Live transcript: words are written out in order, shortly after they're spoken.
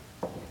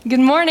Good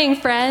morning,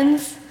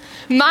 friends.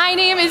 My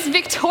name is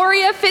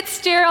Victoria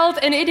Fitzgerald,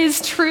 and it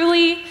is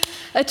truly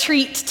a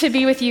treat to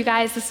be with you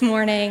guys this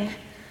morning.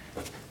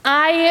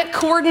 I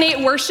coordinate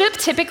worship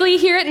typically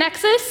here at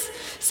Nexus,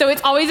 so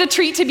it's always a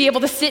treat to be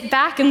able to sit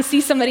back and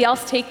see somebody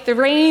else take the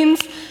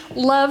reins.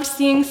 Loved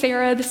seeing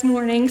Sarah this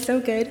morning. So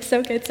good,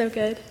 so good, so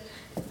good.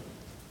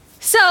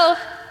 So,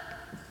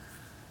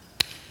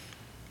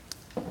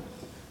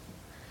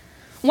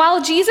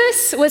 while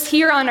Jesus was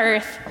here on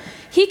earth,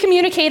 he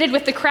communicated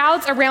with the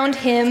crowds around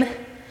him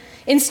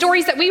in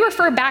stories that we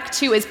refer back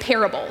to as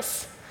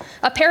parables.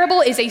 A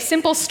parable is a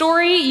simple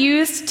story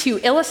used to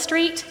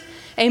illustrate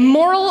a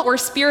moral or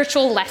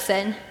spiritual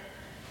lesson.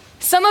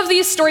 Some of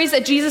these stories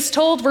that Jesus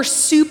told were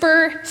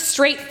super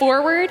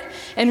straightforward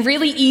and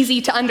really easy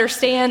to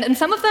understand, and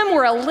some of them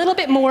were a little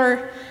bit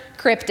more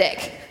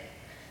cryptic.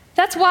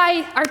 That's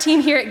why our team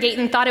here at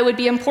Gayton thought it would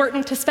be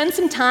important to spend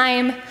some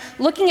time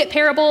looking at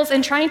parables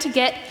and trying to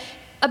get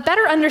a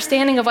better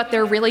understanding of what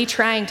they're really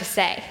trying to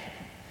say.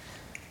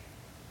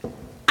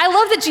 I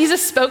love that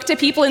Jesus spoke to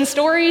people in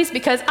stories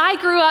because I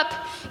grew up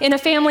in a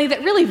family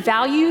that really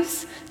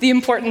values the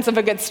importance of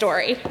a good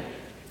story.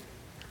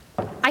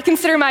 I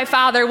consider my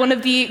father one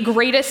of the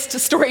greatest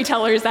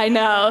storytellers I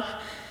know.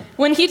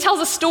 When he tells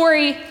a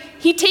story,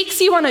 he takes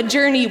you on a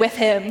journey with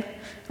him,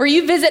 where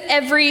you visit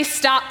every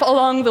stop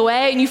along the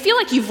way and you feel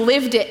like you've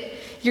lived it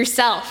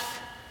yourself.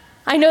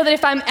 I know that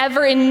if I'm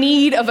ever in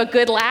need of a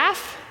good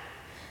laugh,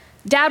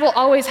 Dad will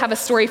always have a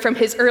story from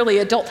his early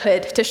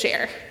adulthood to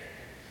share.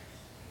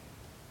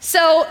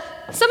 So,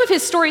 some of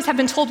his stories have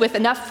been told with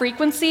enough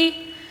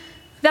frequency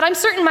that I'm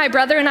certain my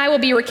brother and I will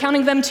be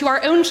recounting them to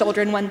our own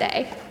children one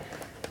day.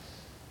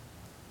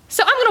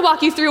 So I'm gonna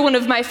walk you through one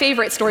of my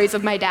favorite stories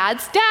of my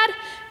dad's. Dad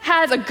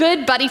has a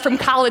good buddy from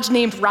college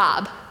named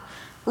Rob.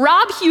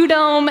 Rob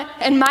Hudome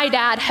and my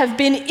dad have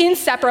been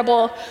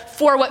inseparable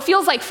for what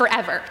feels like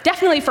forever,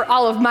 definitely for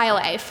all of my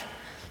life.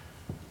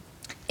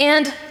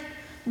 And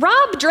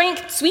Rob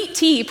drank sweet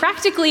tea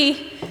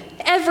practically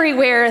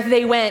everywhere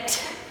they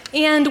went.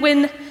 And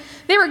when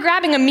they were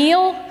grabbing a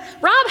meal,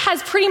 Rob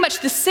has pretty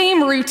much the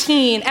same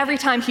routine every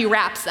time he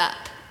wraps up.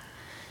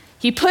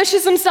 He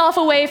pushes himself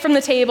away from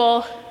the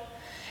table,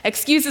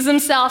 excuses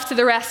himself to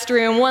the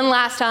restroom one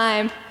last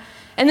time,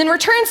 and then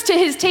returns to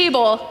his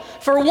table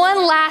for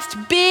one last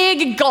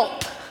big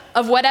gulp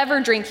of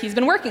whatever drink he's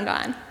been working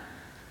on.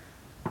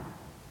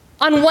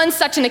 On one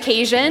such an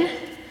occasion,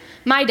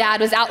 my dad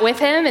was out with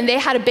him, and they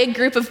had a big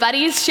group of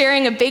buddies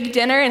sharing a big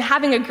dinner and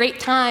having a great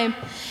time.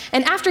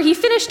 And after he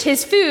finished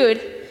his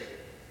food,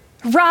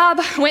 Rob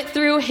went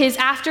through his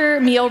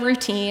after-meal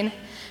routine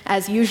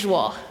as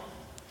usual.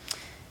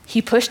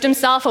 He pushed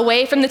himself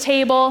away from the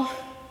table,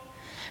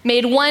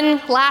 made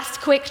one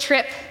last quick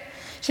trip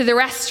to the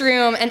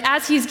restroom, and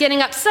as he's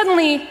getting up,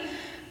 suddenly,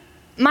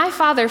 my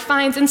father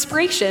finds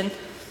inspiration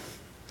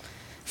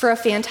for a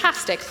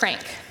fantastic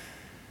prank.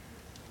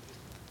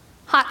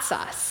 Hot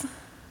sauce.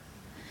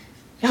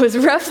 It was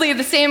roughly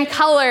the same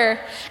color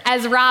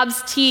as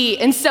Rob's tea,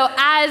 and so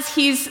as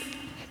he's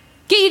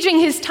gauging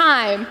his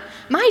time,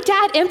 my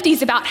dad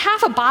empties about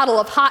half a bottle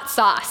of hot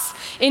sauce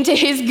into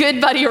his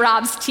good buddy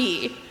Rob's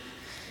tea.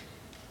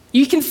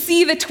 You can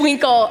see the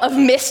twinkle of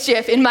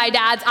mischief in my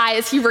dad's eye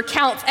as he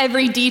recounts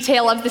every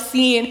detail of the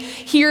scene.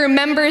 He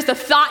remembers the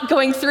thought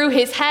going through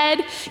his head.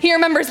 He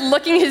remembers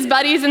looking his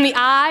buddies in the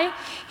eye.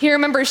 He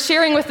remembers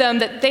sharing with them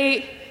that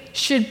they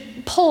should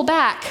pull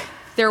back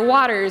their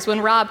waters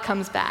when Rob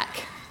comes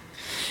back.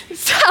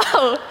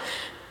 So,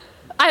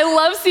 I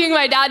love seeing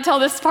my dad tell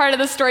this part of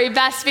the story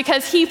best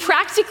because he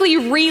practically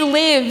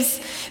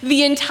relives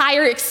the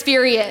entire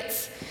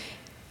experience.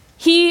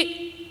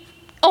 He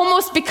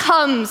almost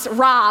becomes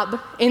Rob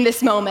in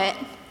this moment.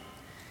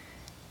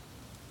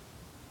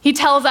 He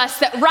tells us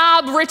that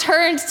Rob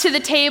returned to the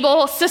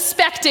table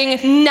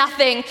suspecting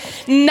nothing,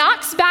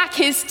 knocks back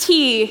his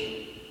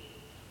tea,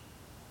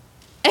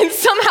 and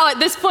somehow at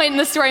this point in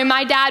the story,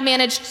 my dad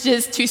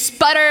manages to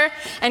sputter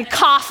and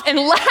cough and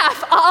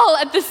laugh all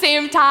at the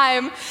same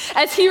time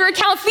as he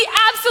recounts the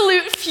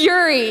absolute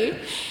fury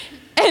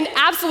and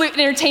absolute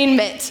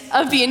entertainment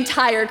of the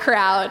entire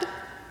crowd.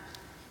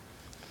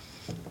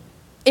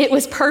 It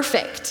was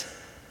perfect.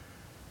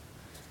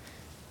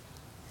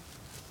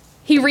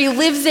 He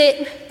relives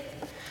it.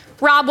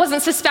 Rob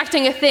wasn't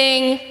suspecting a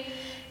thing.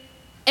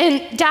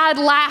 And Dad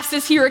laughs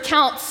as he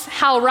recounts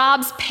how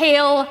Rob's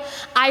pale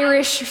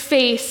Irish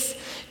face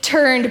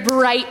turned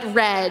bright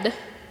red.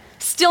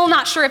 Still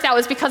not sure if that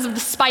was because of the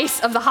spice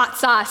of the hot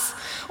sauce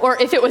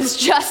or if it was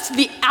just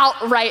the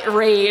outright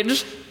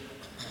rage.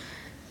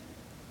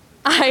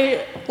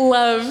 I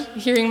love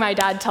hearing my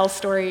dad tell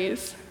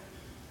stories.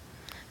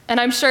 And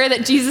I'm sure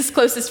that Jesus'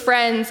 closest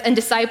friends and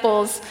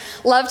disciples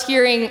loved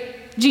hearing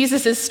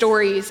Jesus'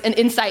 stories and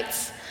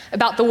insights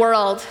about the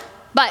world.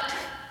 But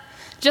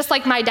just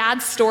like my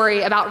dad's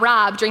story about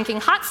Rob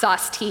drinking hot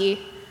sauce tea,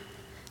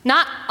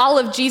 not all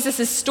of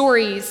Jesus'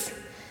 stories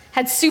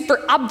had super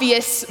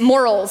obvious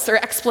morals or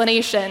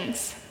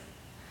explanations.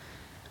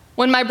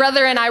 When my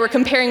brother and I were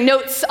comparing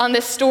notes on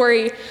this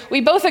story,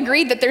 we both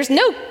agreed that there's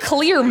no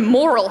clear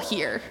moral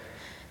here,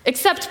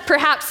 except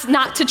perhaps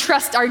not to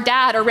trust our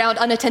dad around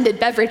unattended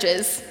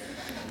beverages.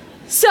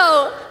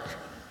 So,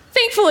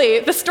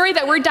 thankfully, the story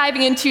that we're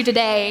diving into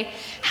today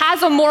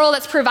has a moral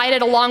that's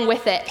provided along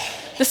with it.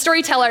 The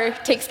storyteller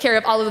takes care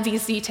of all of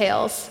these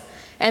details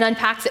and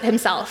unpacks it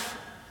himself.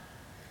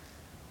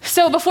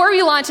 So before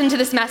we launch into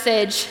this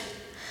message,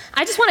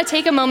 I just want to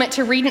take a moment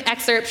to read an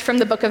excerpt from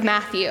the book of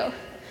Matthew.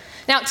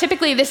 Now,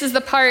 typically, this is the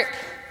part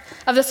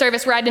of the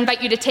service where I'd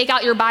invite you to take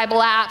out your Bible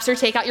apps or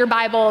take out your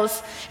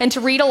Bibles and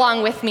to read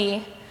along with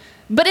me.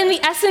 But in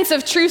the essence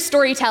of true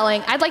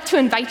storytelling, I'd like to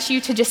invite you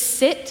to just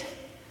sit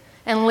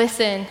and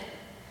listen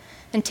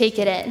and take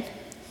it in.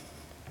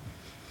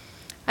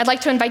 I'd like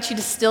to invite you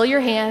to still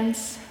your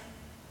hands,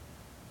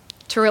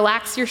 to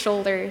relax your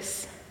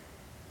shoulders,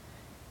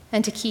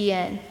 and to key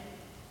in.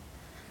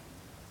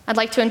 I'd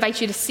like to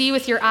invite you to see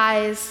with your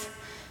eyes,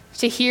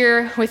 to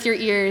hear with your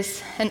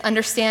ears, and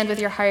understand with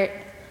your heart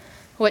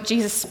what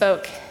Jesus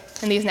spoke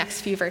in these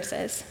next few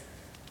verses.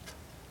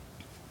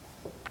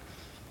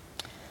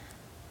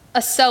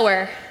 A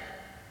sower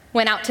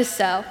went out to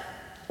sow.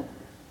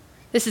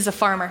 This is a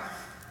farmer.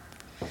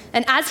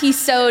 And as he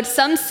sowed,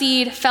 some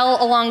seed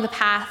fell along the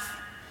path,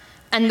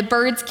 and the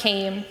birds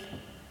came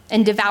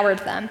and devoured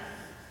them.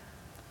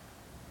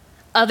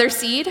 Other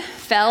seed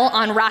fell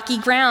on rocky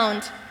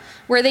ground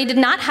where they did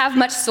not have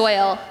much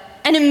soil,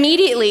 and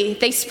immediately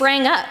they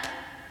sprang up.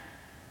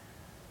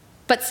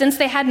 But since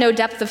they had no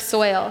depth of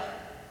soil,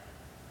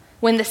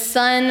 when the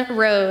sun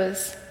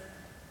rose,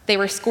 they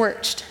were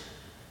scorched.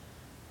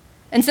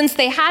 And since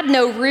they had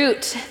no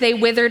root, they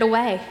withered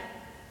away.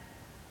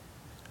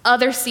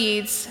 Other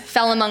seeds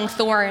fell among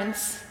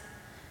thorns,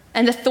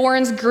 and the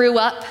thorns grew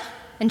up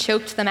and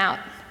choked them out.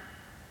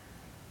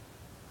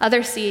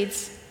 Other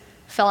seeds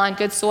fell on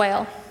good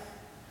soil,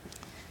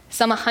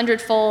 some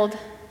 100-fold,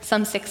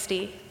 some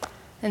 60,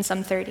 and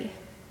some 30.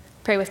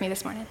 Pray with me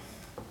this morning.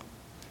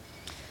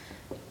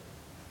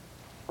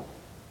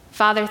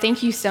 Father,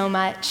 thank you so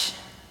much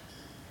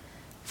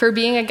for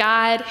being a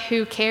God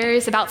who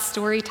cares about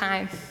story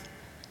time,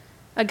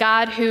 a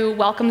God who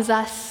welcomes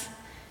us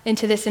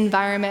into this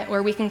environment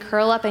where we can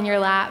curl up in your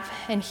lap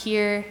and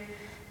hear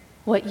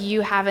what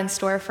you have in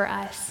store for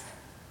us.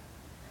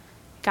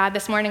 God,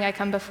 this morning I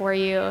come before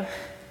you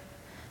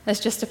as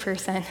just a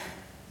person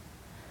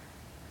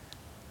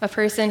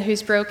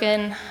who's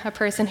broken, a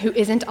person who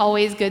isn't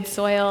always good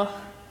soil,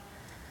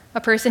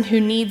 a person who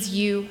needs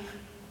you.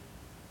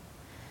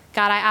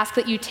 God, I ask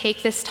that you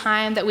take this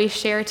time that we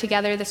share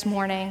together this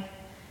morning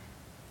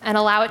and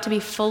allow it to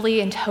be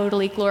fully and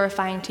totally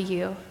glorifying to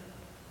you.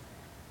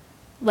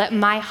 Let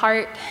my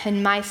heart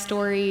and my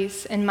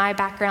stories and my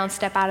background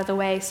step out of the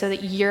way so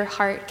that your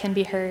heart can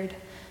be heard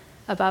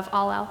above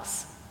all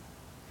else.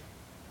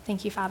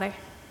 Thank you, Father.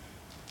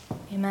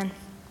 Amen.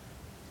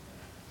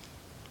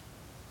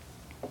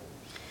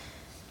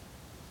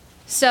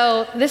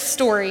 So this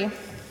story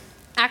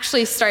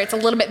actually starts a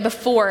little bit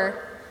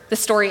before the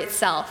story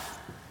itself.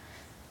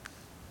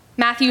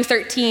 Matthew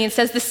 13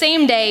 says, "The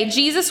same day,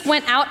 Jesus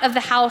went out of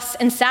the house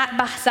and sat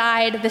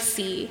beside the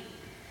sea.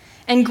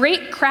 And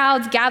great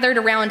crowds gathered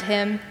around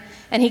him,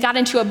 and he got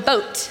into a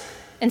boat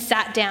and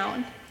sat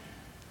down."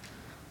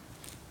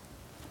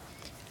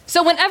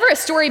 So whenever a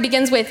story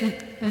begins with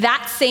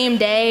 "that same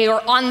day"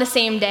 or "on the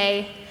same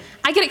day,"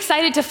 I get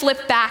excited to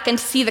flip back and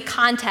to see the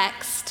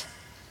context.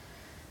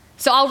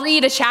 So I'll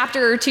read a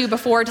chapter or two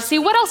before to see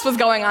what else was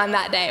going on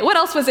that day, what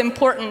else was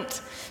important,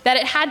 that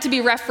it had to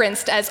be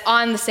referenced as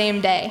 "on the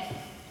same day."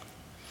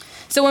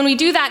 So when we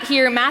do that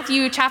here,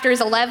 Matthew chapters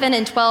 11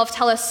 and 12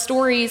 tell us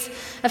stories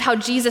of how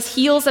Jesus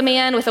heals a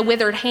man with a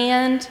withered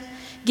hand,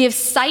 gives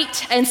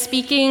sight and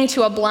speaking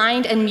to a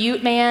blind and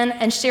mute man,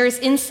 and shares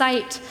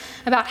insight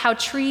about how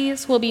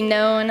trees will be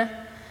known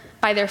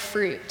by their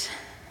fruit.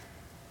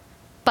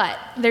 But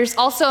there's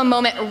also a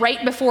moment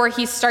right before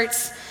he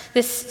starts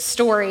this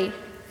story,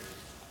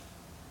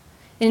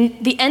 in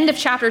the end of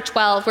chapter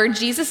 12, where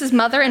Jesus'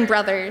 mother and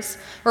brothers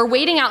were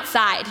waiting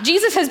outside.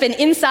 Jesus has been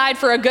inside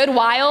for a good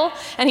while,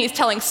 and he's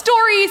telling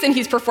stories, and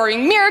he's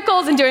performing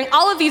miracles, and doing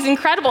all of these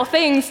incredible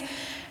things.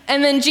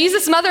 And then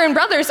Jesus' mother and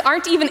brothers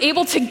aren't even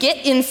able to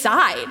get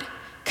inside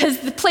because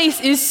the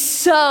place is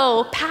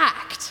so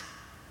packed.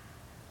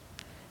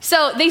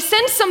 So they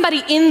send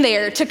somebody in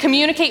there to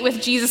communicate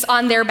with Jesus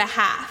on their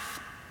behalf.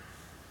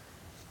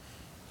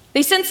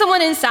 They send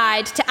someone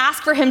inside to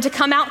ask for him to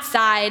come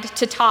outside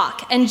to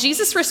talk. And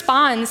Jesus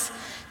responds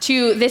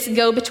to this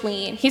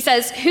go-between. He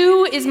says,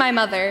 "Who is my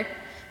mother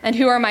and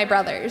who are my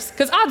brothers?"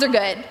 Because odds are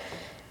good.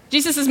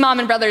 Jesus' mom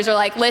and brothers are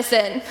like,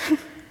 "Listen,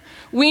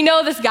 we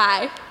know this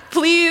guy.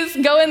 Please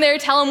go in there,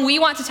 tell him we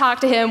want to talk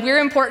to him. We're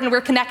important,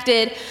 we're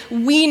connected.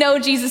 We know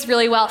Jesus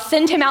really well.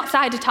 Send him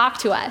outside to talk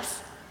to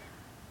us."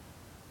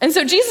 And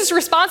so Jesus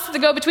responds to the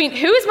go-between,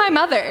 "Who is my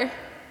mother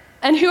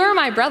and who are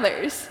my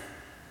brothers?"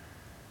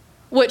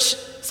 Which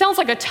sounds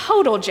like a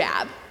total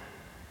jab.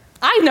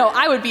 I know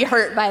I would be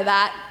hurt by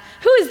that.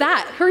 Who is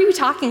that? Who are you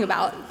talking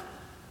about?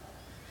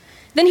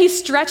 Then he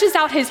stretches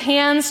out his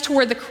hands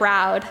toward the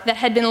crowd that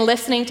had been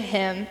listening to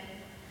him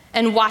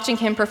and watching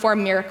him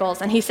perform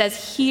miracles. And he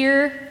says,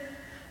 "Here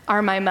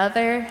are my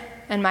mother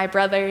and my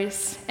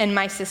brothers and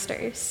my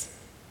sisters.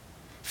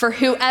 For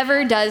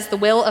whoever does the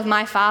will of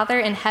my Father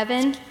in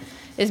heaven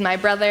is my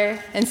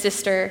brother and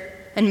sister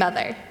and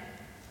mother."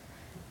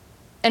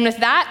 And with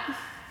that,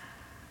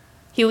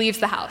 he leaves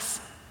the house.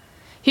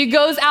 He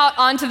goes out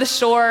onto the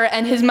shore,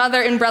 and his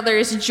mother and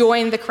brothers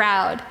join the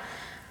crowd.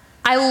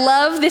 I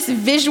love this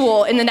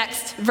visual in the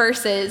next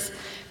verses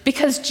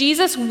because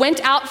Jesus went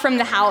out from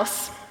the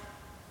house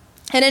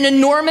and an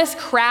enormous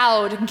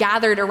crowd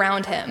gathered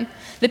around him.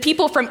 The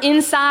people from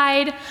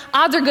inside,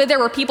 odds are good there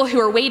were people who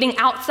were waiting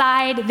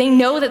outside. They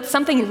know that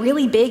something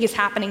really big is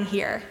happening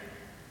here.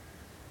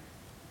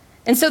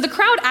 And so the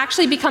crowd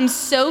actually becomes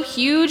so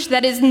huge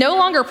that it is no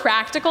longer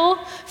practical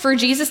for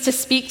Jesus to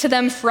speak to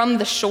them from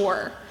the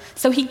shore.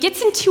 So he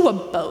gets into a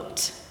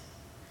boat.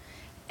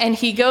 And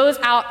he goes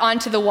out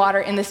onto the water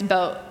in this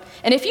boat.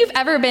 And if you've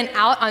ever been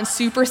out on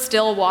super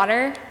still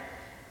water,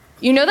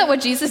 you know that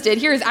what Jesus did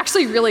here is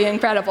actually really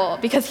incredible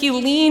because he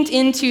leaned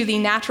into the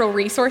natural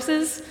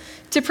resources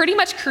to pretty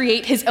much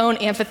create his own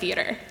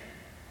amphitheater.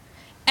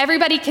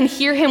 Everybody can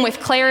hear him with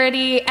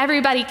clarity.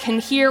 Everybody can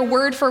hear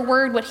word for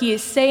word what he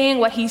is saying,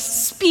 what he's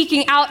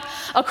speaking out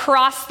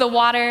across the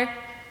water.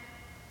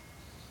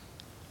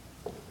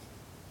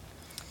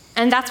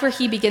 And that's where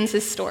he begins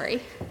his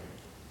story.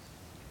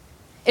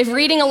 If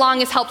reading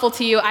along is helpful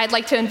to you, I'd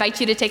like to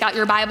invite you to take out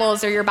your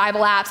Bibles or your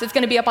Bible apps. It's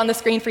going to be up on the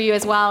screen for you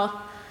as well.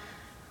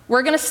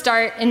 We're going to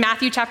start in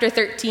Matthew chapter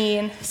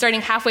 13, starting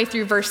halfway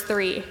through verse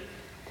 3,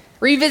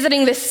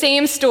 revisiting the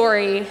same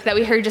story that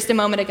we heard just a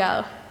moment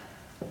ago.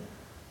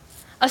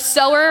 A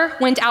sower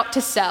went out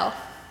to sow,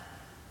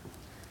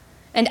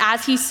 and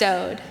as he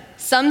sowed,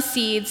 some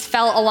seeds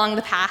fell along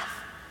the path,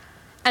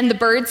 and the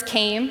birds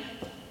came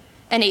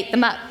and ate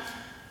them up.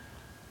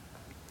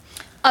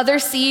 Other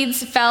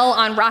seeds fell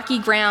on rocky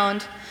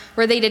ground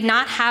where they did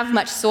not have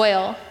much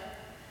soil,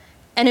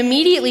 and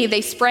immediately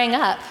they sprang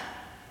up,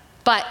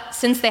 but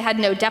since they had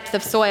no depth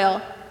of soil,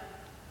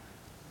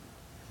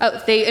 but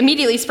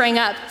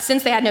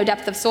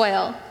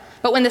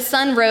when the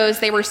sun rose,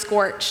 they were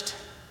scorched.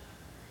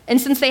 And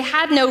since they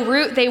had no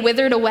root, they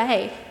withered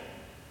away.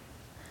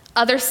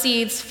 Other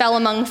seeds fell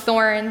among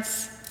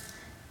thorns,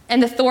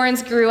 and the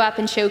thorns grew up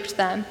and choked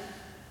them.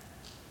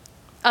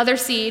 Other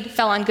seed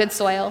fell on good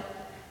soil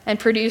and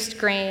produced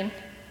grain,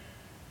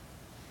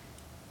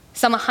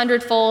 some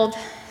 100-fold,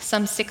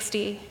 some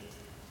 60,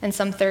 and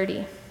some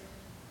 30.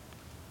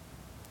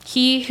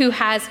 He who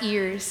has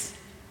ears,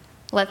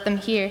 let them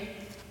hear.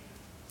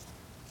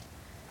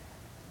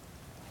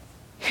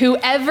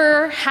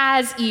 Whoever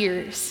has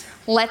ears,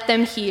 let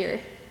them hear.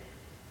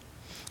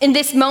 In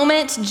this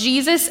moment,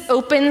 Jesus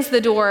opens the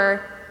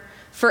door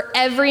for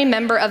every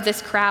member of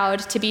this crowd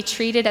to be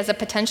treated as a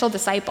potential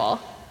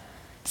disciple,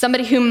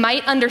 somebody who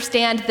might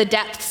understand the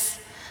depths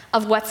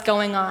of what's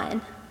going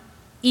on,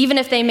 even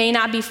if they may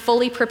not be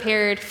fully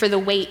prepared for the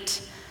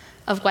weight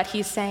of what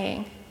he's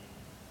saying.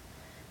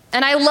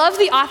 And I love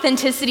the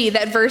authenticity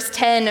that verse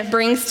 10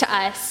 brings to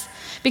us,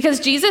 because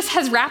Jesus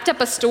has wrapped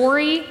up a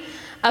story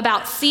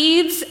about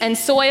seeds and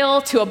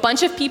soil to a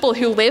bunch of people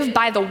who live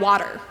by the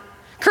water.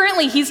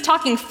 Currently, he's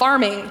talking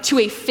farming to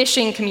a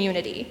fishing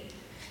community,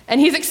 and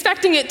he's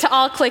expecting it to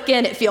all click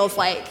in, it feels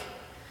like.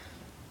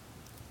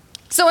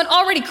 So an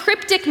already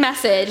cryptic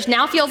message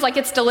now feels like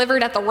it's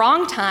delivered at the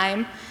wrong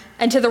time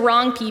and to the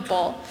wrong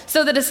people.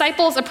 So the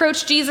disciples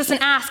approach Jesus and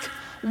ask,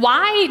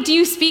 "Why do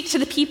you speak to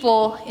the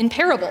people in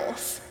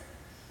parables?"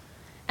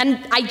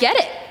 And I get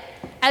it.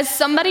 As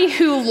somebody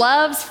who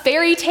loves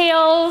fairy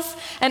tales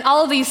and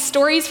all of these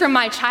stories from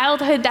my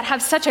childhood that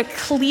have such a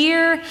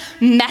clear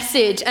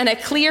message and a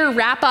clear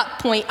wrap-up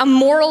point, a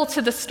moral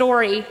to the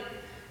story,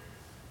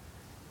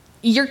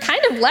 you're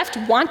kind of left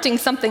wanting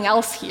something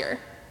else here.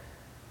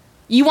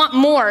 You want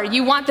more.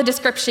 You want the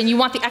description. You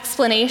want the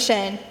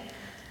explanation.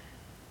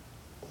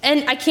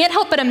 And I can't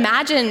help but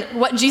imagine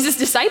what Jesus'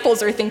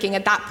 disciples are thinking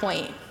at that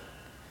point.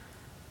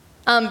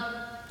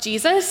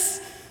 Jesus,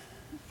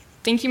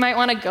 think you might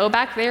want to go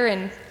back there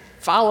and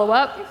follow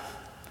up?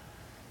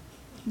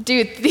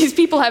 Dude, these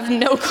people have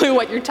no clue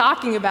what you're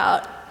talking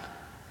about.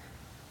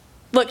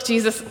 Look,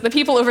 Jesus, the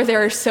people over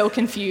there are so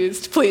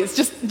confused. Please,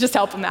 just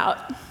help them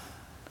out.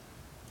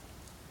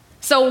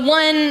 So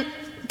one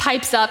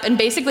pipes up and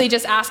basically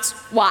just asks,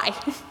 why?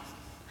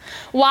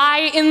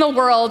 Why in the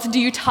world do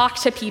you talk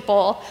to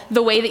people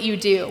the way that you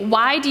do?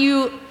 Why do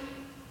you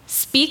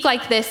speak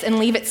like this and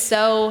leave it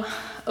so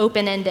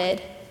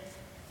open-ended?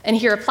 And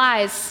he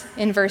replies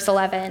in verse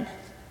 11.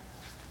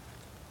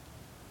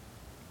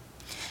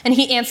 And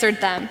he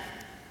answered them,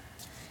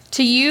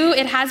 "To you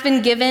it has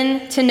been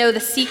given to know the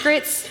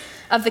secrets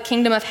of the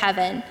kingdom of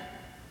heaven,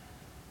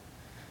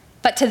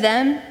 but to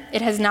them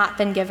it has not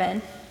been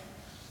given.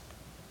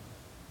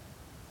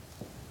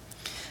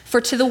 For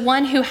to the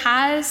one who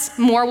has,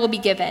 more will be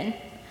given,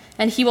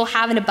 and he will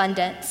have an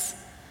abundance.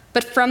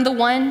 But from the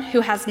one who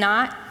has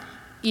not,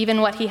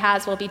 even what he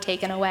has will be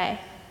taken away."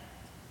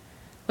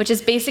 which is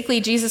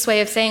basically Jesus'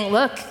 way of saying,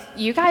 look,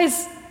 you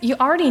guys, you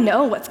already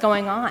know what's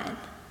going on.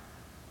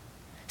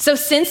 So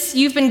since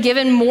you've been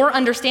given more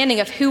understanding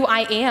of who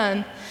I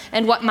am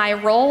and what my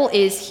role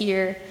is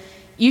here,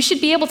 you should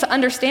be able to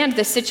understand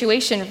this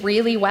situation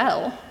really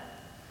well.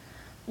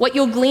 What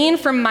you'll glean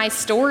from my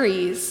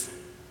stories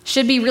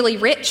should be really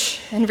rich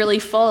and really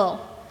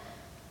full.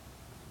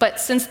 But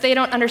since they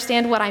don't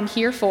understand what I'm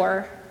here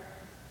for,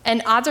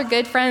 and odds are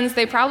good, friends,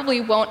 they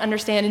probably won't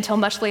understand until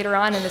much later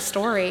on in the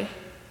story,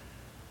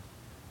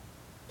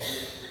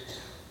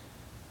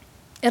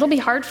 it'll be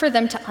hard for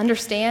them to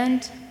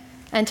understand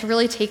and to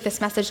really take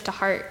this message to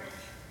heart.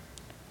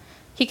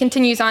 He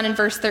continues on in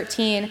verse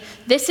 13,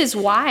 "This is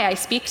why I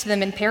speak to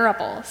them in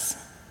parables,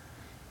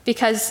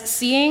 because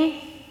seeing,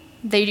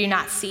 they do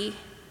not see,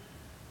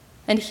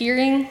 and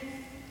hearing,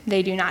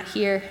 they do not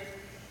hear,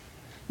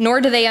 nor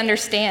do they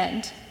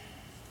understand.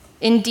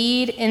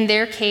 Indeed, in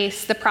their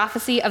case, the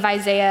prophecy of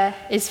Isaiah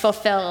is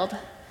fulfilled,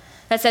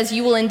 that says,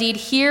 you will indeed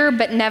hear,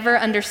 but never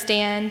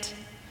understand.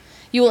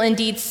 You will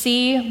indeed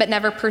see, but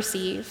never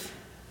perceive."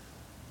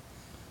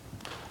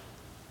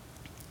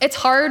 It's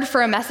hard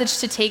for a message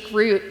to take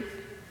root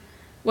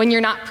when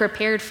you're not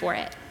prepared for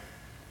it.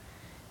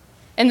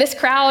 And this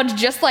crowd,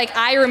 just like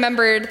I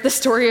remembered the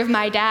story of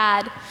my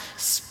dad,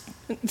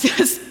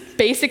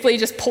 basically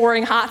just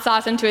pouring hot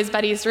sauce into his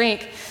buddy's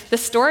drink, the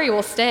story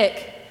will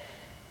stick,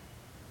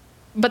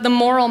 but the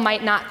moral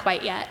might not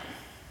quite yet.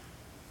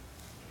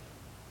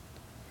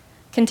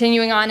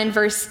 Continuing on in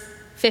verse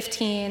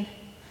 15,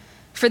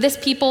 "For this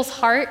people's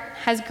heart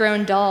has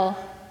grown dull,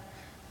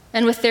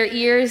 and with their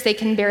ears they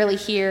can barely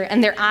hear,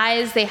 and their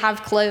eyes they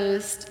have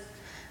closed,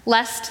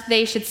 lest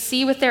they should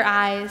see with their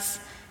eyes,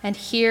 and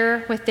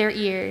hear with their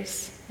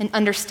ears, and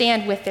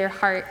understand with their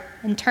heart,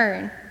 and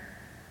turn,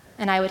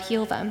 and I would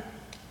heal them."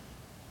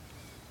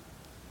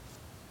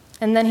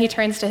 And then he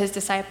turns to his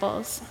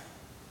disciples.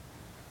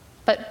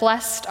 "But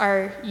blessed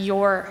are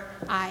your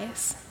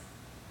eyes,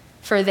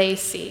 for they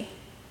see."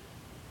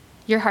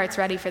 Your heart's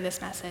ready for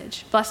this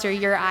message. Blessed are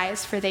your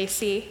eyes, for they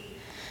see.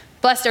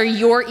 Blessed are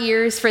your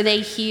ears, for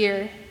they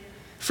hear.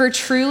 For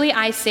truly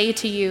I say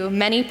to you,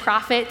 many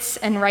prophets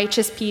and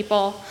righteous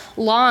people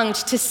longed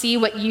to see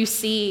what you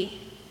see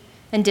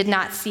and did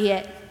not see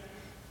it,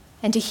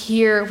 and to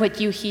hear what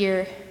you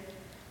hear,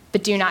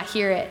 but do not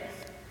hear it.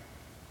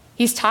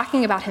 He's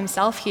talking about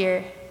himself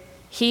here.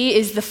 He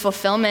is the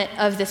fulfillment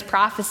of this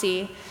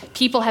prophecy.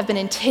 People have been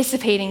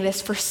anticipating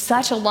this for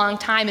such a long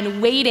time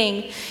and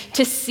waiting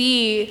to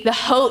see the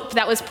hope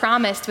that was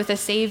promised with a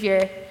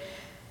Savior.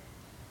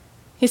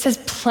 He says,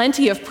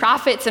 plenty of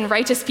prophets and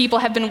righteous people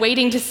have been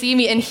waiting to see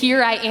me, and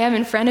here I am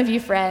in front of you,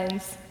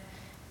 friends.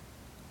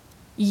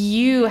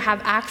 You have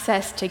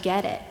access to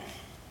get it.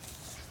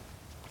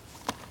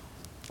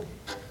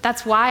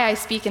 That's why I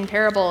speak in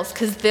parables,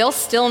 because they'll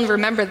still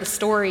remember the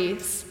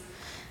stories,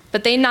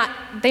 but they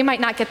might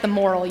not get the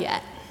moral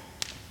yet.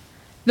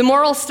 The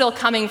moral's still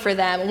coming for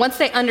them. Once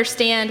they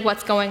understand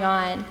what's going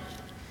on,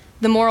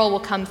 the moral will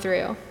come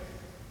through.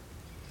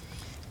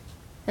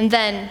 And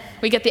then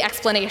we get the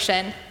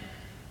explanation.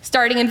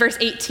 Starting in verse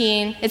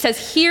 18, it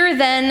says, "Hear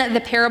then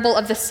the parable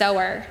of the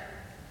sower."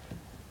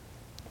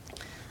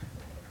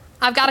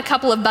 I've got a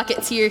couple of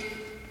buckets here,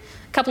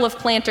 a couple of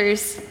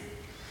planters.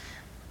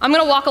 I'm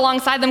going to walk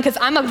alongside them because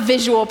I'm a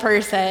visual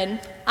person.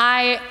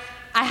 I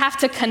have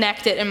to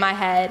connect it in my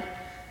head.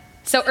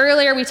 So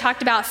earlier we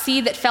talked about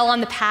seed that fell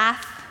on the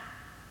path.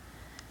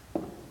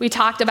 We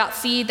talked about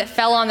seed that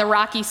fell on the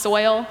rocky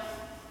soil.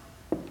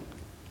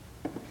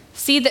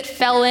 Seed that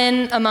fell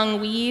in among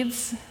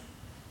weeds.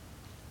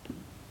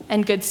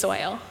 And good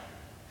soil.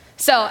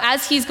 So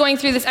as he's going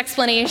through this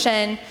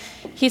explanation,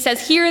 he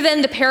says, "Hear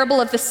then the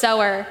parable of the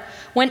sower.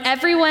 When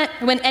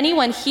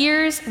anyone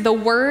hears the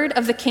word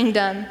of the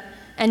kingdom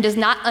and does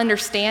not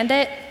understand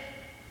it,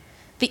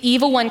 the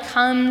evil one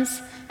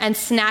comes and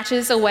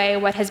snatches away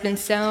what has been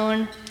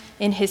sown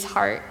in his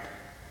heart.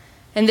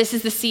 And this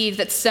is the seed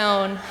that's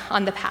sown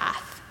on the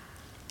path.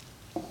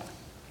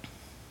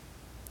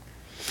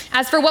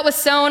 As for what was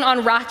sown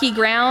on rocky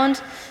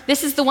ground,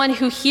 this is the one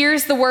who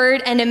hears the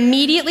word and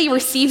immediately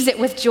receives it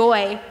with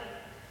joy.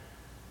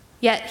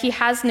 Yet he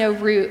has no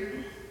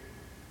root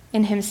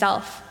in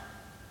himself,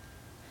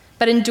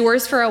 but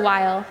endures for a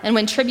while. And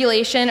when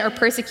tribulation or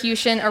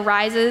persecution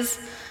arises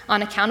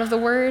on account of the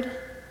word,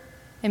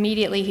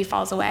 immediately he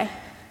falls away.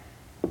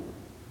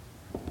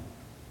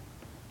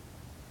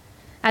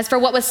 As for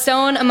what was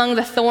sown among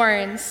the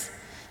thorns,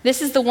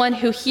 this is the one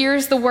who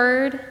hears the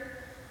word,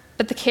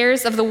 but the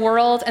cares of the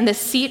world and the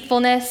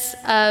deceitfulness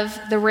of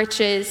the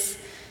riches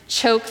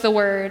choke the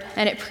word,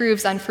 and it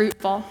proves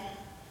unfruitful.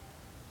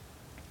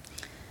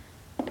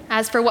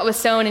 As for what was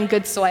sown in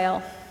good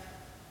soil,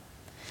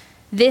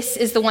 this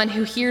is the one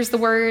who hears the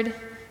word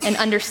and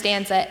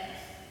understands it.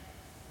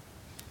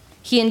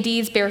 He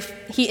indeed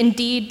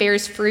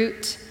bears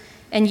fruit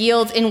and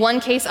yields in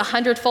one case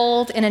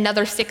 100-fold, in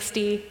another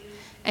 60,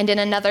 and in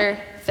another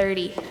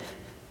 30.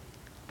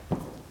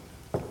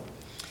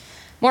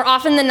 More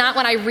often than not,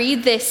 when I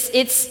read this,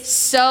 it's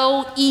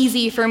so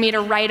easy for me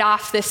to write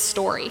off this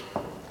story.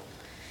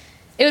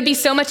 It would be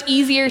so much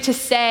easier to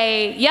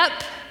say, yep,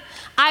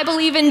 I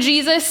believe in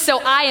Jesus,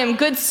 so I am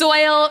good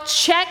soil.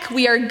 Check,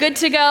 we are good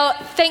to go.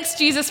 Thanks,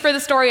 Jesus, for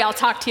the story. I'll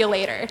talk to you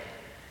later.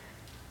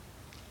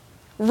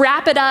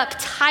 Wrap it up,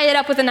 tie it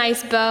up with a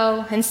nice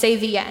bow, and say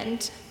the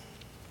end.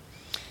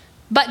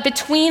 But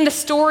between the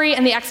story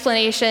and the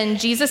explanation,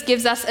 Jesus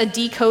gives us a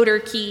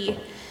decoder key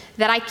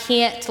that I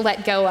can't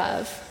let go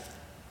of.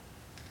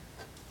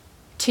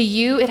 To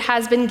you it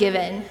has been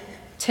given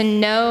to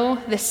know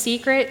the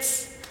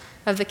secrets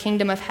of the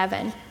kingdom of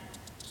heaven.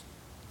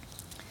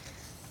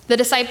 The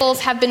disciples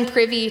have been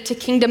privy to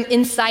kingdom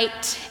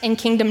insight and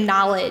kingdom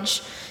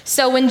knowledge.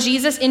 So when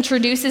Jesus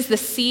introduces the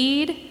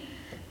seed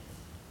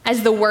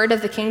as the word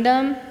of the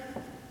kingdom,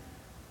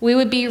 we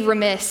would be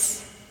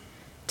remiss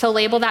to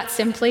label that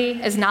simply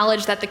as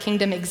knowledge that the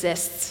kingdom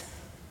exists.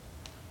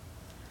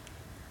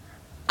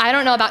 I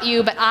don't know about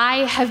you, but I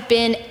have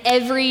been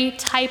every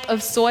type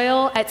of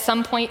soil at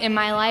some point in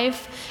my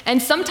life,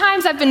 and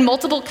sometimes I've been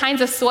multiple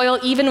kinds of soil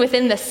even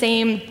within the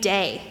same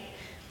day.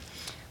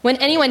 When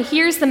anyone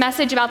hears the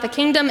message about the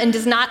kingdom and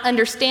does not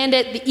understand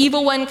it, the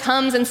evil one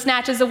comes and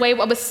snatches away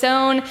what was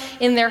sown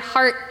in their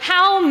heart.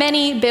 How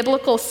many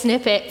biblical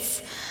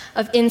snippets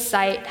of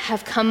insight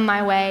have come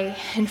my way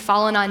and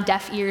fallen on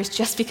deaf ears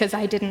just because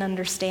I didn't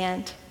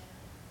understand?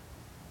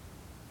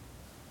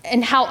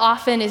 And how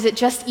often is it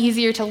just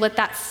easier to let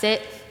that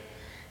sit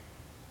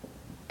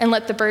and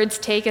let the birds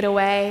take it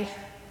away?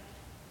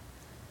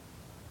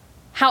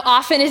 How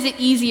often is it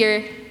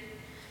easier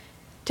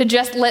to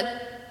just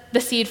let the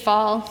seed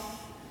fall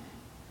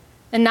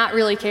and not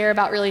really care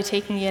about really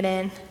taking it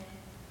in?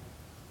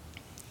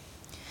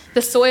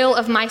 The soil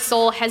of my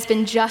soul has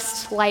been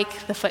just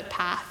like the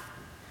footpath,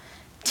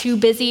 too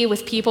busy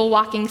with people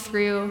walking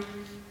through,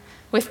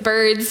 with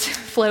birds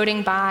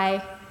floating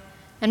by,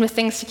 and with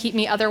things to keep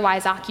me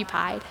otherwise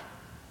occupied.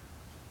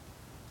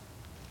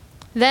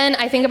 Then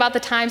I think about the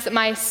times that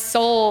my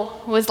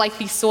soul was like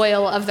the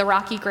soil of the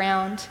rocky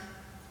ground.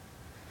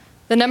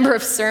 The number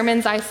of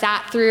sermons I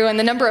sat through and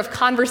the number of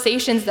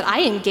conversations that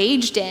I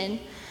engaged in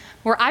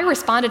where I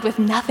responded with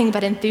nothing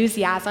but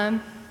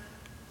enthusiasm.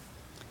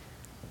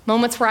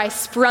 Moments where I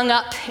sprung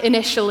up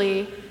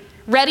initially,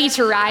 ready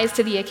to rise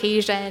to the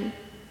occasion.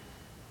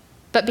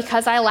 But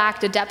because I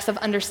lacked a depth of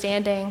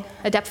understanding,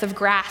 a depth of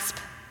grasp,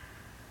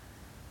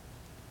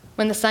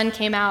 when the sun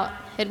came out,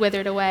 it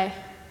withered away.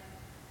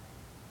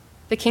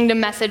 The kingdom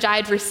message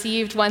I'd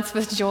received once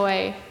with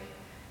joy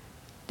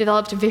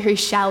developed very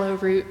shallow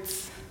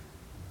roots.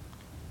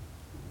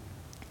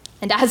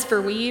 And as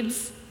for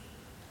weeds,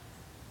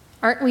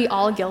 aren't we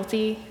all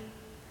guilty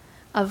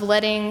of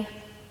letting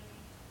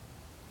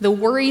the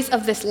worries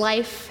of this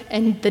life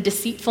and the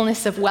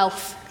deceitfulness of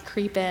wealth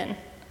creep in?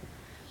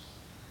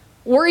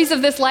 Worries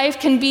of this life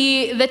can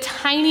be the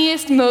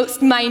tiniest,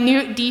 most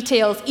minute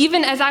details.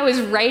 Even as I was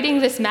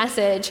writing this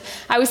message,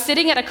 I was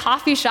sitting at a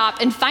coffee shop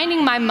and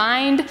finding my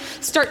mind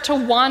start to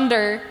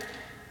wander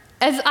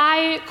as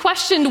I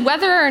questioned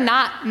whether or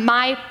not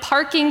my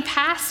parking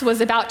pass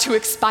was about to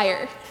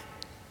expire.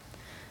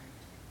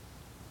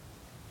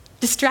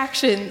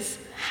 Distractions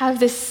have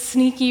this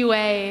sneaky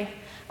way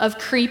of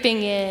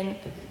creeping in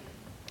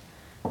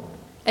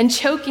and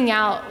choking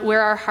out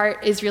where our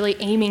heart is really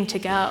aiming to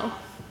go.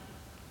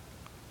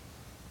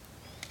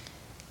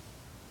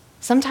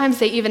 Sometimes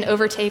they even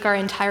overtake our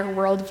entire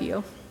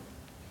worldview.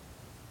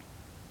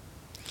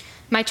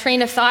 My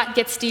train of thought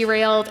gets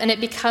derailed, and it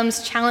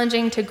becomes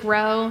challenging to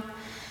grow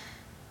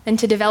and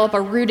to develop a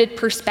rooted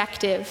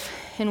perspective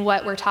in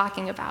what we're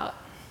talking about.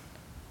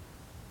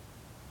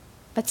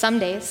 But some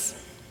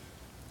days,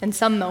 and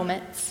some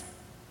moments,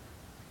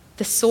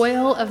 the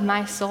soil of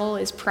my soul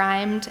is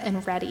primed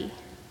and ready.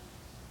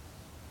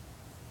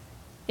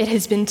 It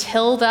has been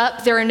tilled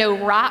up. There are no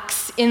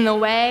rocks in the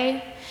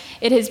way.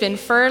 It has been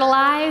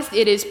fertilized.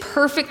 It is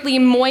perfectly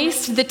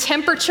moist. The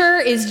temperature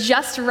is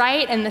just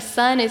right, and the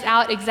sun is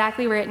out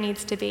exactly where it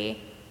needs to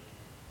be.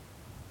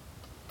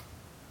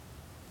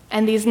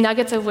 And these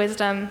nuggets of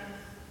wisdom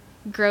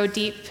grow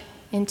deep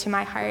into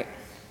my heart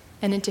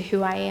and into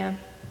who I am.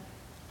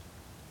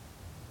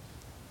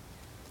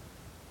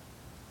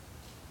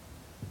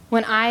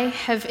 When I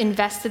have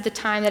invested the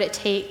time that it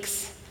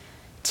takes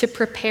to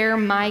prepare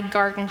my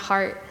garden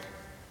heart,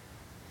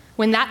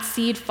 when that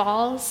seed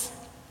falls,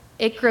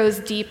 it grows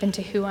deep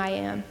into who I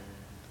am.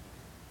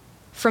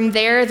 From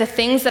there, the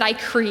things that I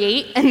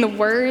create and the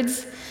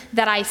words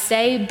that I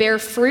say bear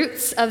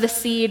fruits of the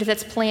seed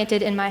that's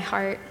planted in my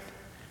heart.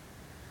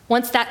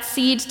 Once that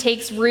seed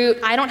takes root,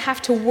 I don't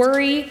have to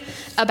worry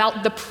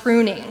about the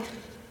pruning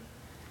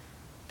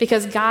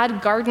because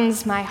God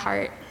gardens my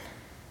heart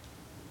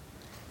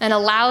and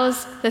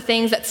allows the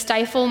things that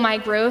stifle my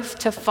growth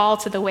to fall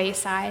to the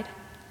wayside.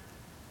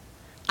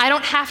 I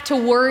don't have to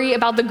worry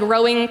about the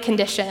growing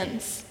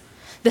conditions.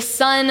 The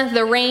sun,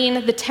 the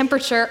rain, the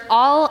temperature,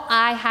 all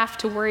I have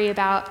to worry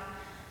about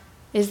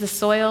is the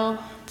soil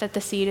that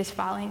the seed is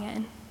falling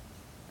in.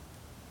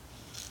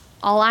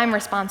 All I'm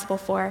responsible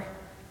for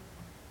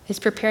is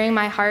preparing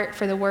my heart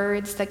for the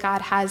words that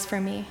God has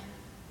for me.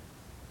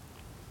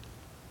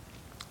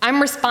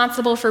 I'm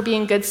responsible for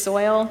being good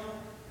soil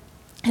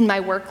in my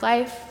work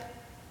life,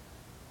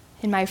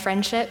 in my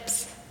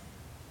friendships,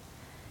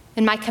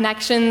 in my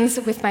connections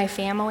with my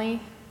family,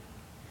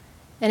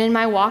 and in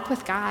my walk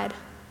with God.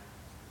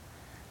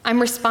 I'm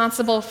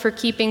responsible for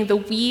keeping the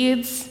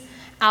weeds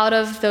out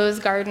of those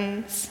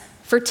gardens,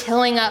 for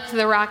tilling up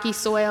the rocky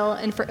soil,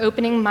 and for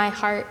opening my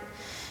heart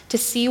to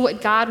see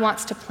what God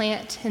wants to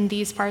plant in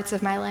these parts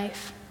of my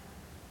life.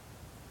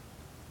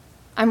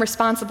 I'm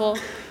responsible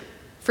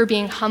for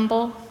being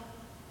humble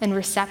and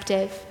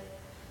receptive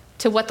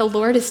to what the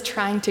Lord is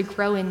trying to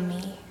grow in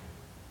me.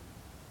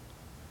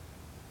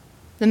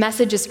 The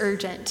message is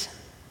urgent.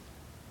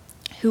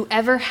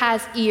 Whoever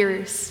has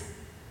ears,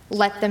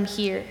 let them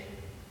hear.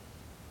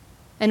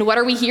 And what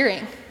are we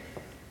hearing?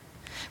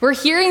 We're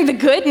hearing the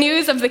good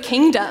news of the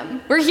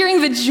kingdom. We're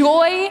hearing the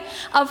joy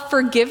of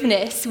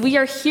forgiveness. We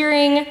are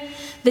hearing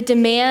the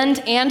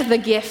demand and the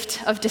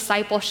gift of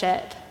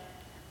discipleship.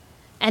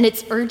 And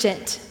it's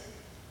urgent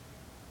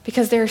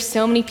because there are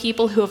so many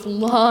people who have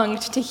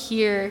longed to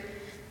hear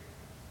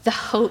the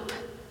hope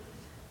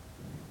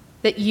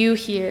that you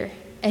hear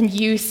and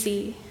you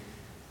see.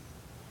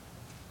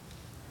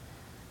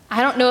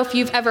 I don't know if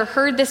you've ever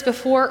heard this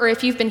before or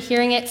if you've been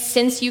hearing it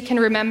since you can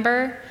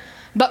remember,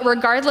 but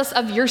regardless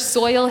of your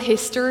soil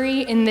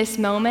history in this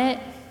moment,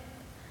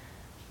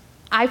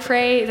 I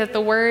pray that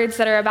the words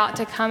that are about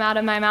to come out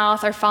of my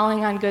mouth are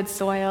falling on good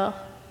soil.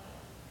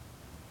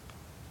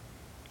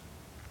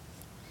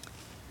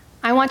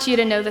 I want you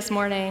to know this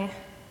morning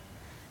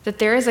that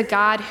there is a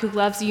God who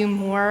loves you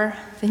more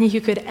than you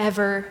could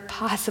ever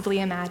possibly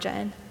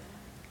imagine.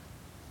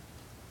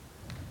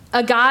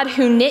 A God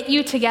who knit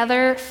you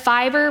together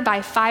fiber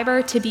by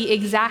fiber to be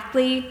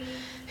exactly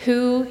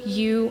who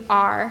you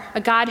are.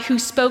 A God who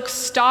spoke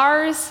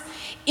stars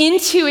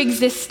into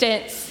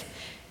existence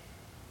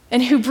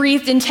and who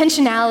breathed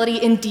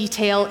intentionality and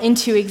detail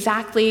into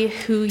exactly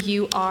who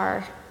you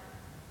are,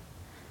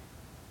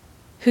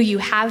 who you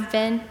have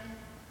been,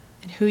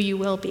 and who you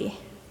will be.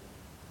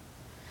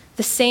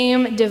 The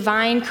same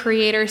divine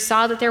creator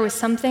saw that there was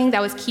something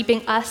that was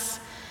keeping us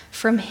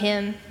from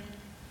him.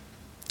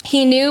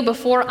 He knew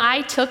before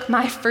I took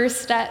my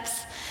first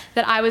steps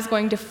that I was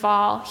going to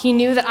fall. He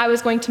knew that I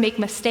was going to make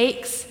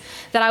mistakes,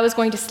 that I was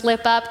going to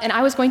slip up, and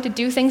I was going to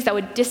do things that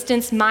would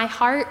distance my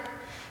heart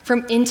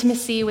from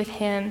intimacy with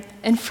him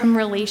and from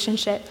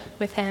relationship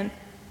with him.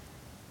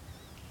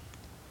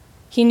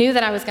 He knew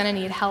that I was going to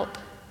need help.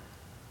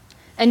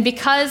 And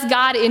because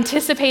God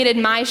anticipated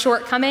my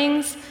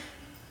shortcomings,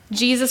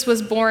 Jesus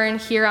was born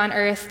here on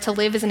earth to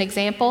live as an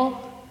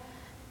example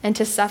and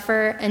to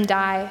suffer and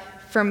die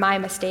for my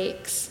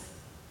mistakes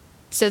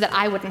so that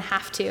I wouldn't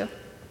have to.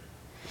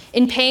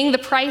 In paying the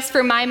price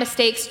for my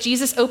mistakes,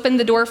 Jesus opened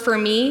the door for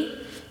me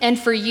and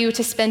for you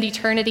to spend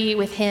eternity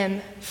with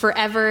him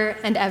forever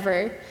and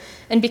ever.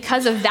 And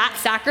because of that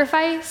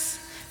sacrifice,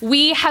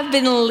 we have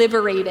been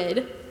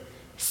liberated,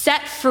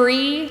 set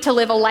free to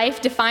live a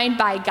life defined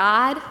by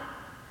God,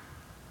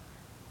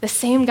 the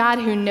same God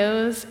who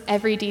knows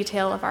every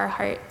detail of our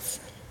hearts.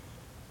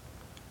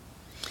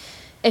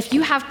 If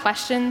you have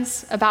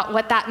questions about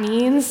what that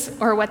means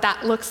or what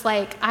that looks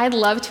like, I'd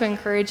love to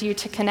encourage you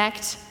to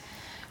connect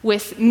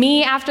with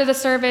me after the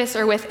service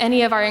or with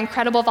any of our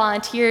incredible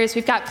volunteers.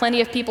 We've got plenty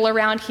of people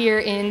around here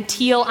in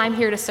teal I'm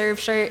Here to Serve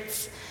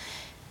shirts.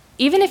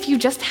 Even if you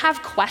just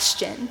have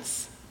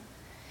questions,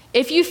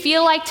 if you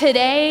feel like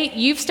today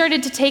you've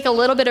started to take a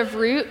little bit of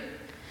root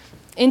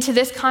into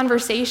this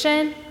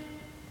conversation,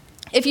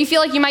 if you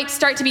feel like you might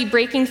start to be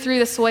breaking through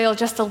the soil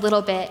just a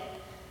little bit,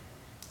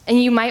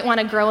 and you might want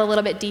to grow a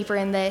little bit deeper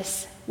in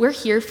this, we're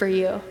here for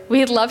you.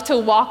 We'd love to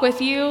walk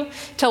with you,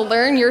 to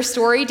learn your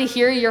story, to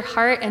hear your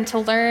heart, and to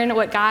learn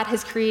what God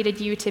has created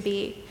you to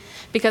be.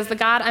 Because the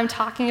God I'm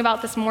talking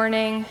about this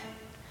morning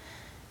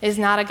is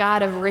not a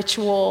God of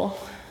ritual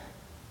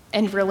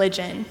and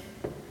religion.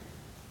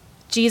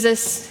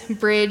 Jesus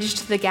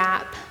bridged the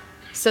gap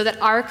so that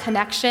our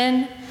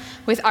connection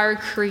with our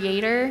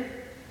Creator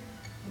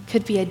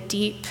could be a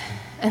deep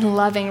and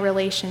loving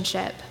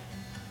relationship.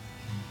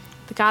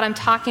 The God I'm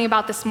talking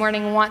about this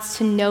morning wants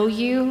to know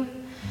you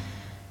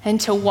and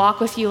to walk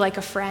with you like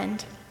a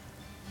friend.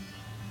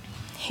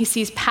 He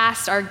sees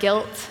past our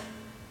guilt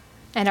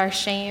and our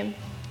shame,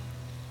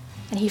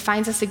 and he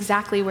finds us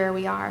exactly where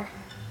we are.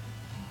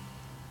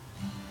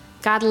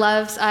 God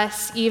loves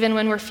us even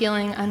when we're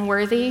feeling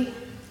unworthy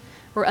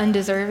or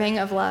undeserving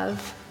of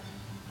love.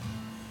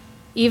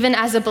 Even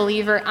as a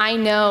believer, I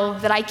know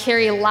that I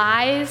carry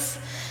lies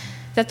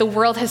that the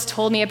world has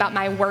told me about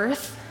my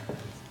worth,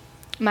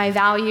 my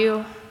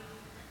value,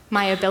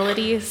 my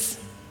abilities.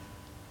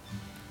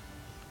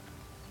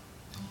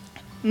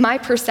 My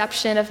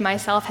perception of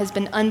myself has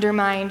been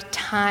undermined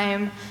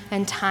time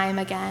and time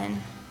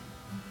again.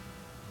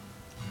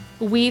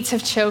 Weeds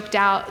have choked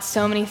out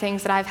so many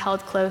things that I've held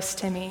close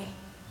to me.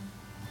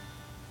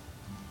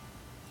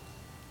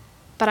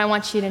 But I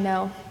want you to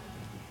know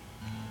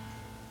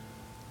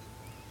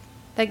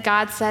that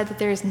God said that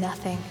there is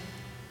nothing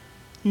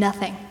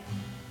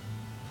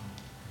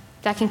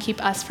that can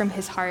keep us from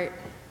his heart.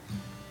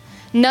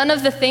 None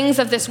of the things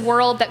of this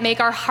world that make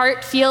our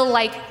heart feel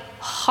like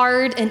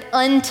hard and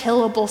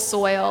untillable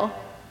soil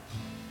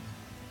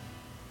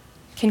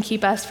can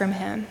keep us from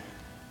him.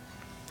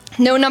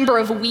 No number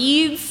of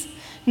weeds,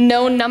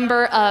 no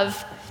number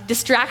of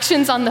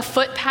distractions on the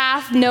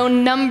footpath, no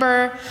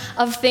number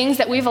of things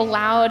that we've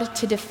allowed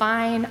to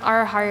define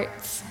our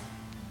hearts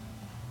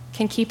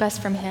can keep us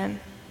from him.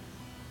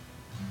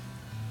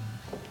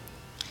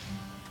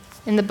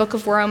 In the book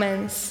of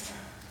Romans,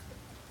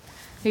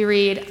 we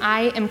read,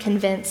 "I am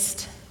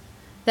convinced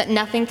that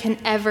nothing can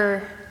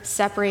ever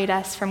separate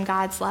us from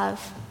God's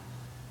love.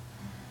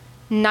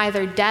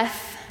 Neither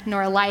death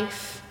nor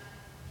life,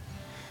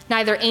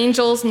 neither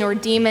angels nor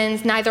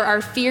demons, neither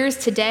our fears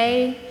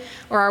today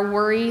or our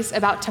worries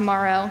about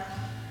tomorrow,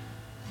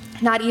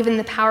 not even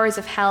the powers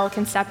of hell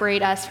can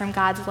separate us from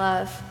God's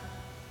love.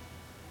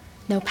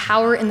 No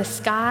power in the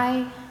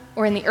sky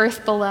or in the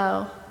earth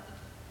below.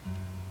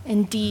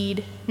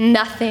 Indeed,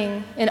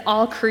 nothing in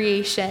all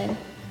creation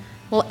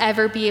will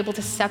ever be able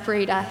to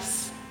separate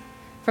us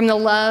from the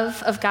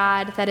love of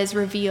God that is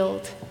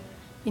revealed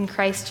in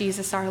Christ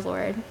Jesus our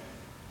Lord."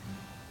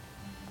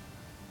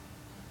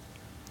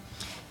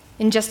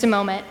 In just a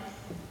moment,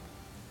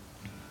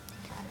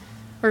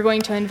 we're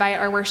going to invite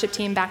our worship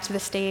team back to the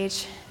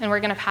stage, and we're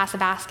going to pass a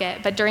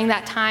basket. But during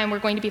that time, we're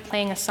going to be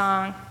playing a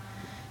song.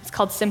 It's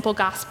called Simple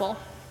Gospel.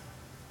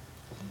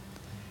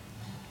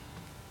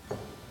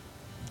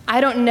 I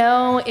don't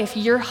know if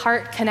your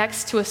heart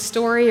connects to a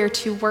story or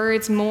to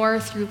words more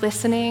through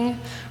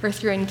listening or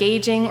through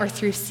engaging or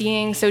through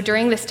seeing. So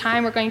during this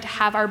time, we're going to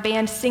have our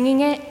band singing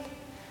it.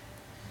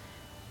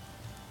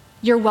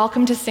 You're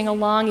welcome to sing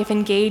along if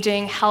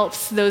engaging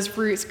helps those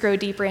roots grow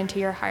deeper into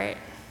your heart.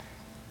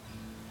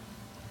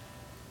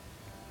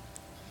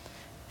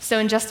 So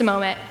in just a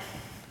moment,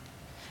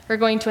 we're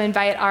going to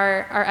invite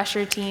our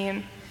usher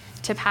team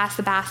to pass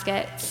the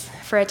baskets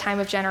for a time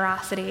of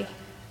generosity.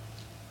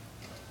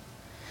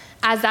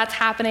 As that's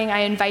happening,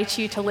 I invite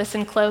you to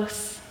listen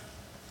close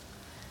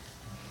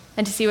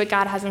and to see what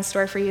God has in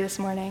store for you this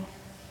morning.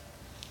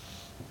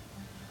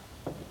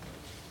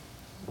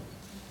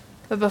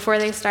 But before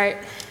they start,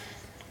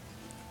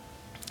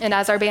 and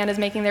as our band is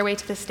making their way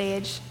to the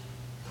stage,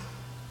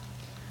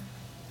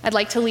 I'd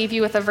like to leave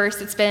you with a verse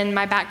that's been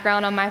my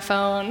background on my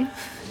phone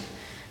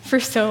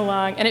for so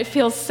long. And it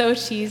feels so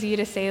cheesy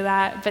to say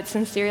that, but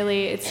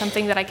sincerely, it's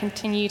something that I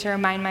continue to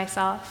remind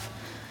myself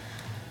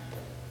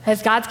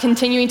as God's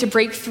continuing to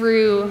break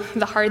through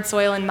the hard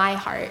soil in my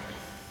heart.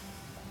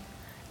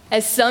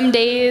 As some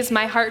days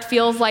my heart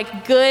feels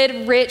like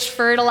good, rich,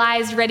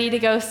 fertilized, ready to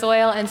go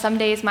soil, and some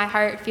days my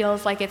heart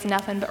feels like it's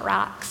nothing but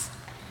rocks.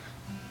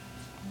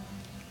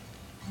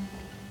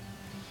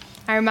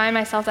 I remind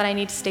myself that I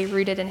need to stay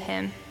rooted in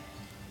him.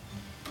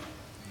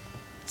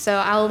 So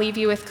I'll leave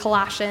you with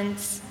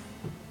Colossians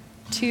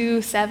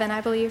 2:7, I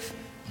believe.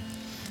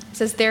 It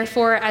says,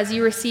 "Therefore, as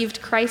you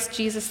received Christ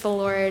Jesus the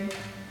Lord,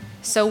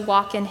 so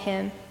walk in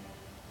him,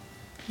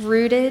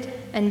 rooted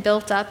and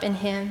built up in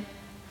him,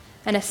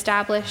 and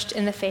established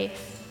in the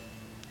faith,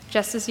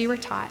 just as you were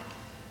taught,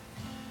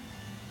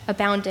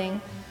 abounding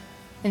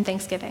in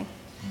thanksgiving."